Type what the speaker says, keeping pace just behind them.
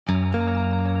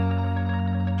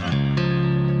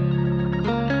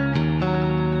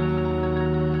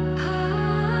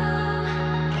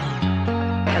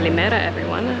Kalimera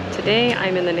everyone. Today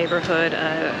I'm in the neighborhood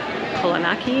of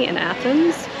Kolonaki in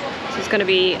Athens. This is going to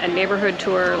be a neighborhood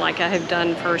tour like I have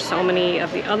done for so many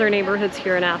of the other neighborhoods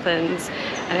here in Athens,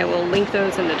 and I will link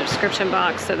those in the description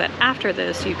box so that after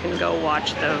this you can go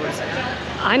watch those.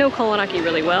 I know Kolonaki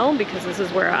really well because this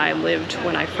is where I lived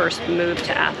when I first moved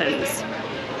to Athens.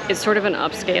 It's sort of an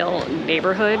upscale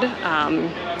neighborhood,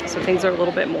 so things are a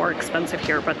little bit more expensive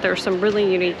here, but there's some really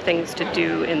unique things to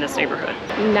do in this neighborhood.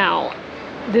 Now,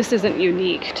 this isn't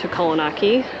unique to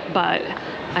Kolonaki, but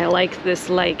I like this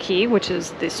laiki, which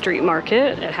is the street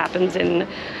market. It happens in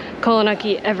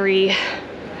Kolonaki every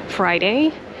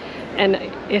Friday, and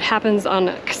it happens on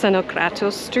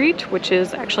Xenokratos Street, which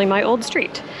is actually my old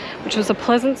street, which was a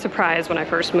pleasant surprise when I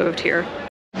first moved here.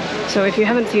 So if you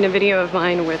haven't seen a video of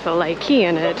mine with a laiki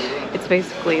in it, it's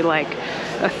basically like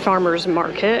a farmer's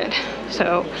market.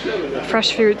 So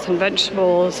fresh fruits and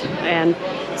vegetables, and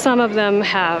some of them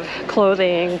have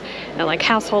clothing and like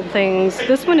household things.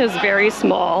 This one is very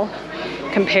small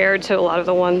compared to a lot of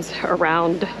the ones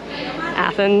around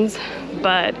Athens,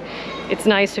 but it's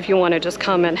nice if you want to just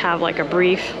come and have like a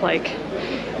brief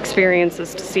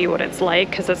experiences to see what it's like,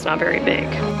 because it's not very big.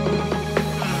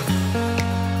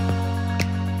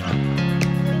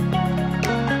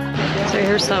 So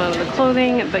here's some of the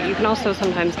clothing, but you can also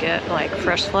sometimes get like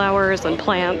fresh flowers and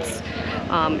plants.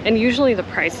 And usually the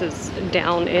prices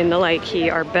down in the laiki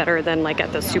are better than like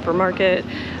at the supermarket,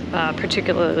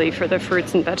 particularly for the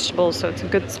fruits and vegetables. So it's a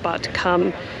good spot to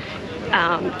come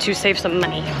to save some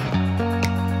money.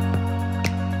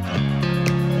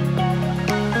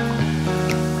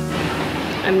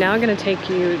 I'm now going to take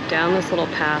you down this little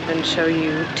path and show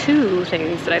you two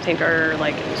things that I think are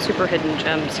like super hidden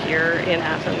gems here in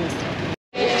Athens.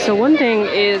 So one thing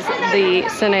is the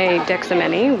Cine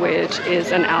Dexameni, which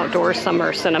is an outdoor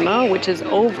summer cinema, which is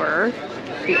over.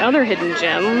 The other hidden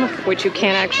gem, which you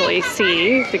can't actually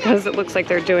see because it looks like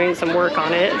they're doing some work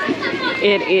on it,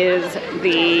 it is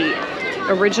the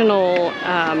original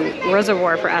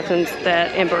reservoir for Athens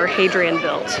that Emperor Hadrian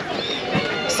built.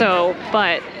 So,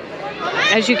 but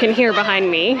as you can hear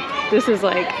behind me, this is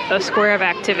like a square of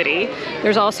activity.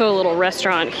 There's also a little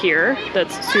restaurant here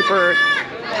that's super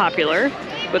popular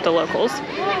with the locals.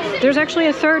 There's actually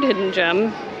a third hidden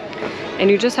gem, and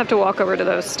you just have to walk over to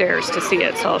those stairs to see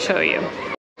it, so I'll show you.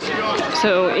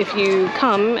 So if you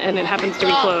come and it happens to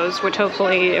be closed, which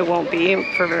hopefully it won't be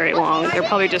for very long, they're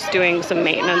probably just doing some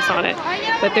maintenance on it,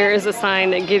 but there is a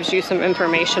sign that gives you some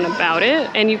information about it,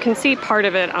 and you can see part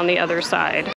of it on the other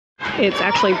side. It's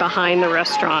actually behind the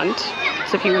restaurant.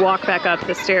 So if you walk back up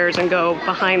the stairs and go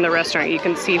behind the restaurant, you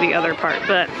can see the other part.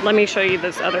 But let me show you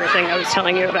this other thing I was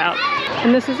telling you about.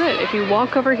 And this is it. If you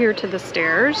walk over here to the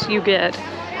stairs, you get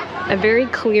a very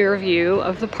clear view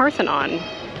of the Parthenon.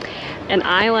 And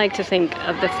I like to think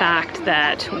of the fact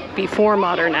that before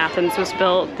modern Athens was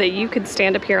built, that you could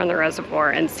stand up here on the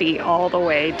reservoir and see all the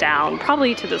way down,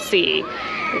 probably to the sea.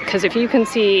 Because if you can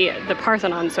see the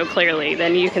Parthenon so clearly,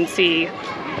 then you can see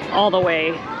all the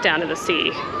way down to the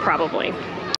sea, probably.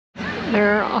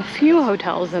 There are a few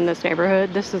hotels in this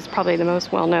neighborhood. This is probably the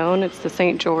most well-known. It's the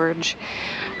St. George,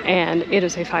 and it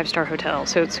is a 5-star hotel,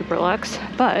 so it's super luxe.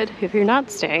 But if you're not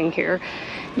staying here,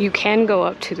 you can go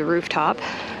up to the rooftop.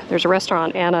 There's a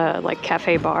restaurant and a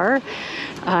cafe bar,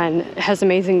 and it has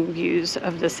amazing views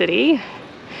of the city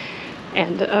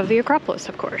and of the Acropolis,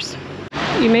 of course.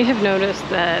 You may have noticed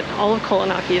that all of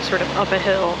Kolonaki is sort of up a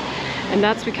hill, and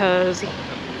that's because,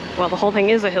 well, the whole thing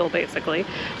is a hill basically.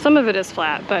 Some of it is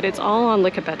flat, but it's all on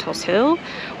Lykopetos Hill,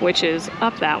 which is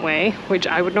up that way, which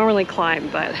I would normally climb,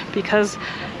 but because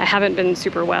I haven't been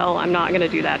super well, I'm not going to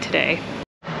do that today.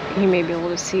 You may be able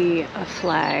to see a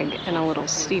flag and a little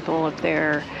steeple up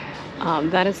there.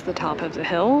 That is the top of the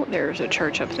hill. There's a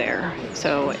church up there.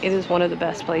 So it is one of the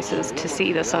best places to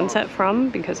see the sunset from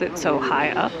because it's so high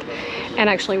up. And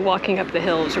actually walking up the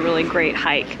hill is a really great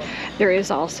hike. There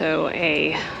is also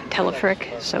a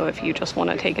teleferic, so if you just want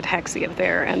to take a taxi up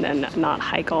there and then not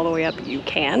hike all the way up, you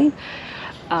can.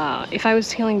 If I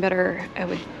was feeling better, I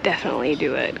would definitely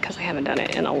do it because I haven't done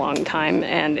it in a long time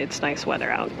and it's nice weather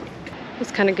out. This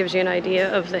kind of gives you an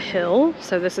idea of the hill.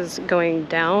 So this is going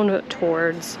down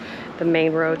towards the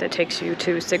main road that takes you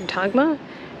to Sigtagma.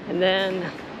 And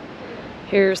then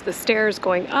here's the stairs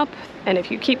going up. And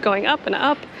if you keep going up and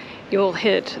up, you'll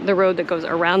hit the road that goes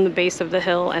around the base of the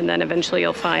hill, and then eventually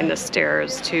you'll find the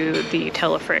stairs to the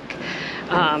teleferic.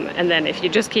 And then if you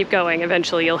just keep going,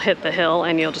 eventually you'll hit the hill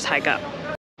and you'll just hike up.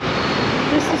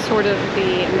 This is sort of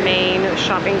the main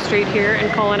shopping street here in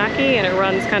Kolonaki, and it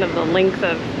runs kind of the length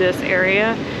of this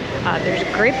area. There's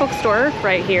a great bookstore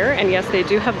right here, and yes, they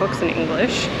do have books in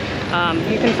English.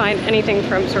 You can find anything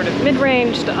from sort of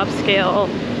mid-range to upscale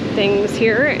things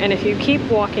here, and if you keep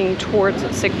walking towards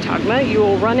Sigtagma, you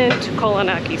will run into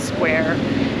Kolonaki Square,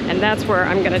 and that's where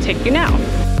I'm going to take you now.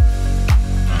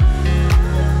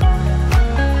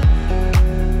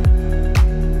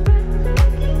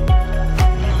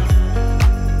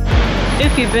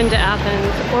 If you've been to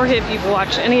Athens, or if you've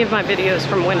watched any of my videos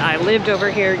from when I lived over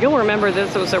here, you'll remember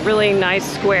this was a really nice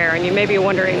square, and you may be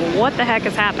wondering what the heck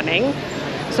is happening.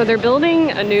 So they're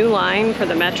building a new line for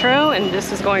the metro, and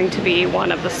this is going to be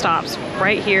one of the stops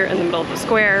right here in the middle of the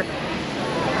square.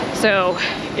 So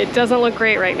it doesn't look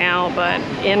great right now, but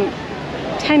in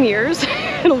 10 years,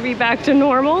 it'll be back to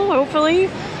normal, hopefully.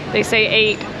 They say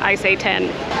 8, I say 10.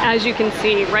 As you can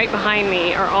see, right behind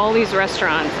me are all these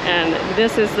restaurants, and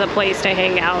this is the place to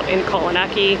hang out in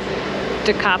Kolonaki.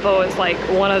 Da Capo is like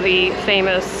one of the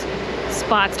famous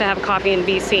spots to have coffee and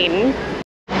be seen.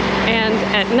 And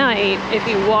at night, if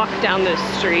you walk down this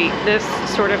street, this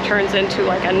sort of turns into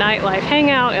like a nightlife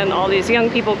hangout, and all these young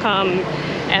people come,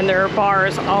 and there are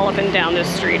bars all up and down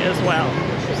this street as well.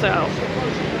 So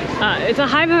it's a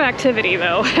hive of activity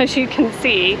though, as you can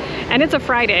see, and it's a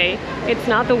Friday. It's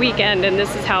not the weekend, and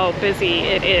this is how busy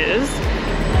it is.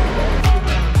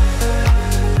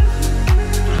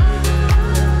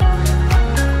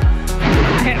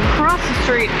 I have crossed the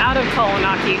street out of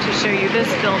Kolonaki to show you this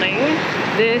building.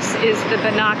 This is the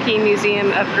Benaki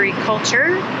Museum of Greek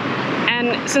Culture.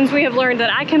 And since we have learned that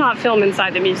I cannot film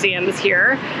inside the museums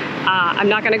here, I'm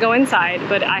not going to go inside,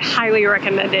 but I highly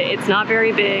recommend it. It's not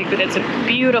very big, but it's a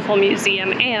beautiful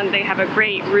museum, and they have a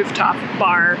great rooftop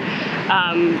bar,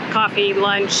 coffee,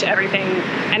 lunch, everything.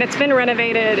 And it's been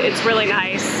renovated. It's really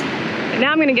nice. And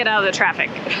now I'm going to get out of the traffic.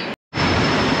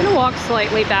 I'm going to walk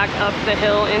slightly back up the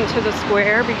hill into the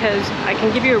square because I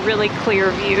can give you a really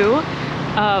clear view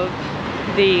of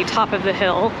the top of the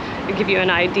hill to give you an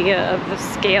idea of the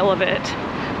scale of it.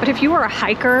 But if you are a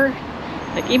hiker,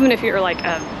 like even if you're like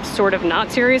a sort of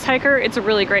not serious hiker, it's a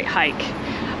really great hike.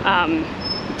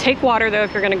 Take water though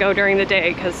if you're going to go during the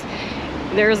day, because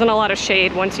there isn't a lot of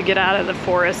shade once you get out of the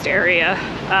forest area.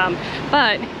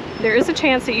 But there is a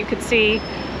chance that you could see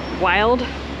wild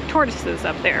tortoises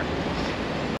up there.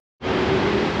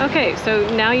 Okay, so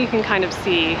now you can kind of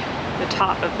see the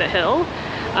top of the hill.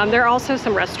 There are also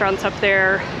some restaurants up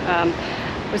there.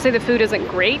 I would say the food isn't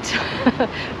great,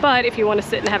 but if you want to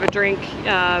sit and have a drink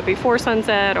before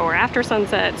sunset or after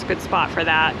sunset, it's a good spot for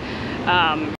that.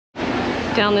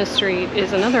 Down this street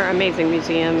is another amazing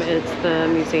museum. It's the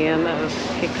Museum of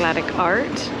Cycladic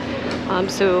Art.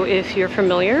 So if you're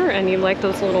familiar and you like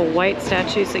those little white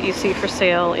statues that you see for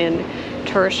sale in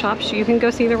tourist shops, you can go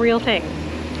see the real thing.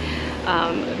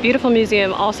 Beautiful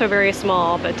museum, also very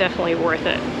small, but definitely worth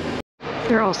it.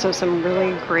 There are also some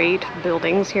really great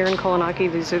buildings here in Kolonaki.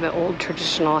 These are the old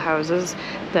traditional houses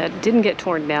that didn't get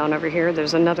torn down over here.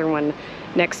 There's another one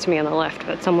next to me on the left,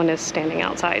 but someone is standing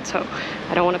outside, so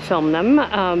I don't want to film them.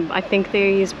 I think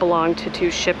these belong to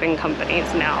 2 shipping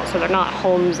companies now, so they're not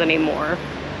homes anymore,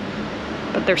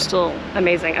 but they're still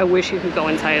amazing. I wish you could go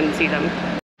inside and see them.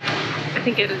 I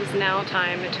think it is now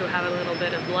time to have a little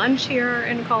bit of lunch here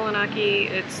in Kolonaki.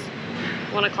 It's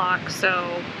 1 o'clock,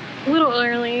 so a little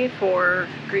early for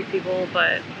Greek people,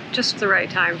 but just the right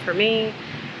time for me.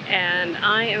 And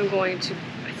I am going to,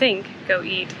 I think, go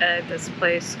eat at this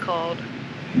place called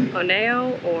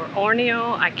Oneo or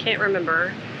Orneo. I can't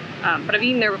remember, but I've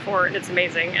eaten there before and it's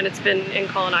amazing. And it's been in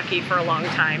Kolonaki for a long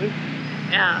time.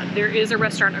 There is a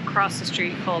restaurant across the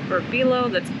street called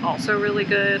Burbilo that's also really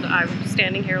good. I'm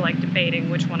standing here like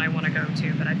debating which one I want to go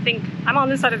to, but I think I'm on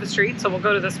this side of the street, so we'll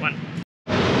go to this one.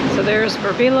 So there's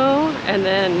Burbilo, and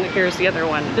then here's the other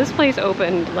one. This place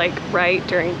opened like right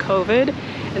during COVID,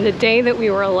 and the day that we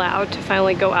were allowed to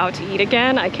finally go out to eat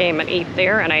again, I came and ate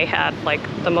there, and I had like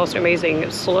the most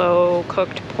amazing slow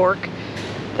cooked pork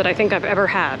that I think I've ever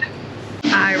had.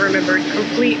 I remembered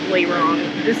completely wrong.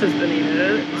 This is the name of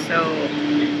it, so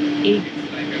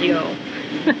Igyo.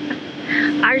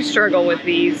 I struggle with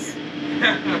these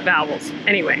vowels.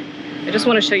 Anyway, I just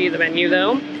want to show you the menu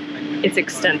though. It's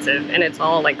extensive and it's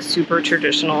all like super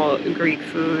traditional Greek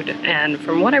food, and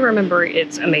from what I remember,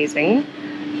 it's amazing.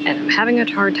 And I'm having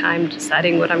a hard time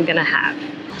deciding what I'm gonna have.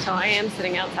 So I am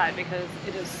sitting outside because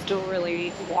it is still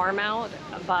really warm out,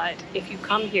 but if you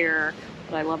come here,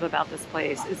 what I love about this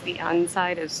place is the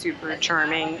inside is super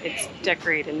charming. It's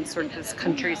decorated in sort of this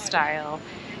country style.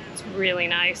 It's really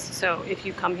nice. So if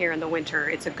you come here in the winter,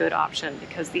 it's a good option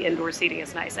because the indoor seating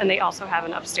is nice. And they also have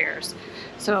an upstairs.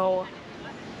 So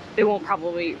they won't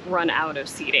probably run out of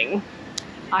seating.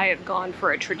 I have gone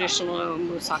for a traditional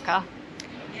moussaka,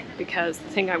 because the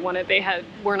thing I wanted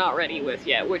were not ready with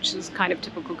yet, which is kind of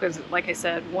typical because, like I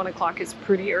said, 1 o'clock is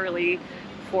pretty early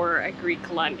for a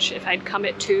Greek lunch. If I'd come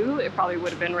at 2, it probably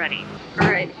would have been ready. All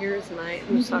right, here's my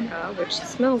moussaka, which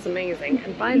smells amazing.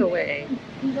 And by the way,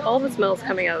 all the smells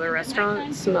coming out of the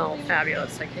restaurant smell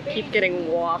fabulous. Like, I keep getting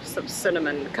wafts of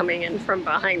cinnamon coming in from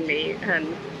behind me,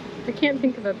 and I can't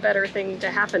think of a better thing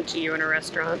to happen to you in a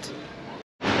restaurant.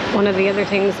 One of the other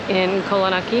things in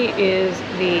Kolonaki is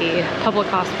the public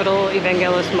hospital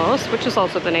Evangelismos, which is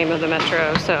also the name of the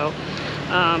metro. So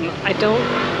I don't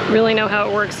really know how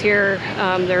it works here.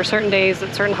 There are certain days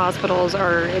that certain hospitals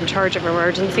are in charge of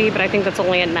emergency, but I think that's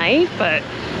only at night. But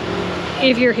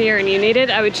if you're here and you need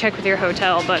it, I would check with your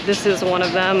hotel, but this is one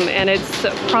of them, and it's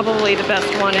probably the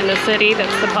best one in the city.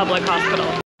 That's the public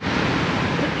hospital.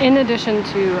 In addition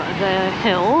to the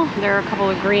hill, there are a couple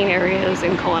of green areas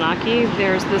in Kolonaki.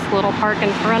 There's this little park in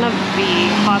front of the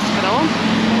hospital.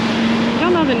 I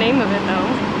don't know the name of it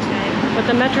though, but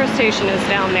the metro station is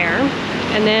down there.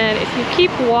 And then if you keep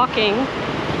walking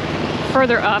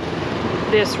further up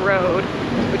this road,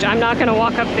 which I'm not gonna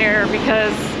walk up there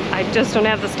because I just don't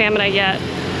have the stamina yet,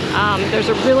 there's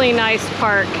a really nice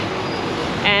park,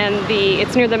 and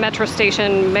it's near the metro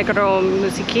station Metro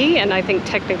Musiki, and I think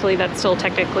technically that's still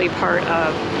technically part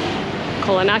of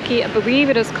Kolonaki. I believe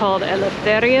it is called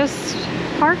Eleftherios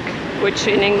Park, which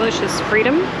in English is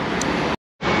freedom.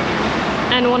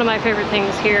 And one of my favorite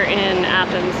things here in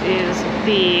Athens is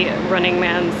the Running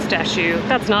Man statue.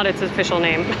 That's not its official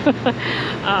name,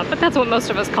 but that's what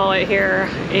most of us call it here.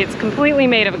 It's completely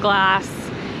made of glass.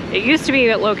 It used to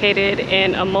be located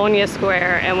in Ammonia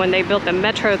Square, and when they built the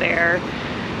metro there,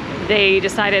 they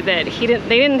decided that they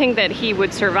didn't think that he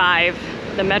would survive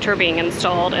the metro being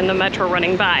installed and the metro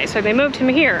running by. So they moved him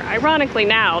here. Ironically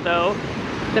now, though,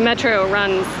 the metro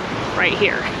runs right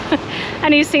here.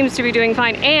 And he seems to be doing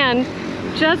fine. And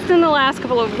just in the last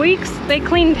couple of weeks, they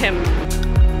cleaned him.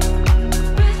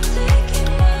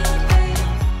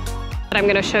 But I'm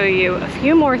gonna show you a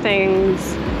few more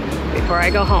things before I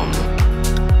go home.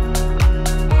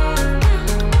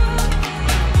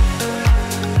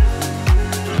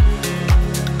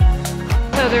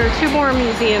 So there are 2 more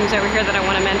museums over here that I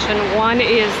want to mention. One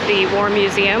is the War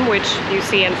Museum, which you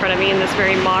see in front of me in this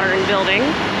very modern building.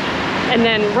 And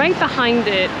then right behind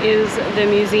it is the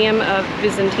Museum of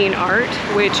Byzantine Art,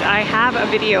 which I have a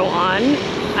video on,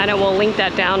 and I will link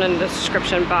that down in the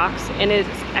description box. And it's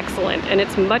excellent, and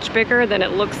it's much bigger than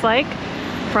it looks like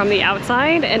from the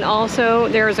outside. And also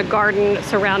there's a garden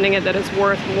surrounding it that is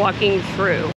worth walking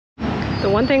through. The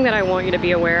one thing that I want you to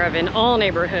be aware of in all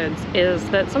neighborhoods is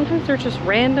that sometimes there's just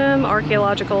random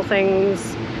archaeological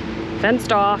things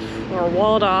fenced off or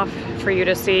walled off for you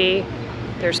to see.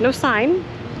 There's no sign,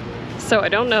 so I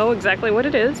don't know exactly what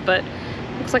it is, but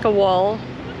it looks like a wall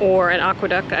or an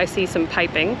aqueduct. I see some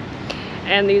piping,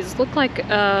 and these look like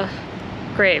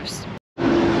graves.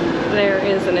 There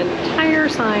is an entire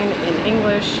sign in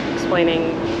English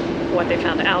explaining what they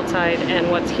found outside and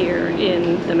what's here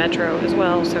in the metro as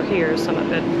well. So here's some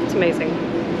of it. It's amazing.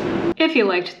 If you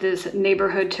liked this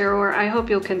neighborhood tour, I hope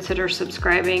you'll consider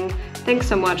subscribing. Thanks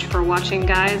so much for watching,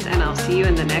 guys, and I'll see you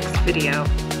in the next video.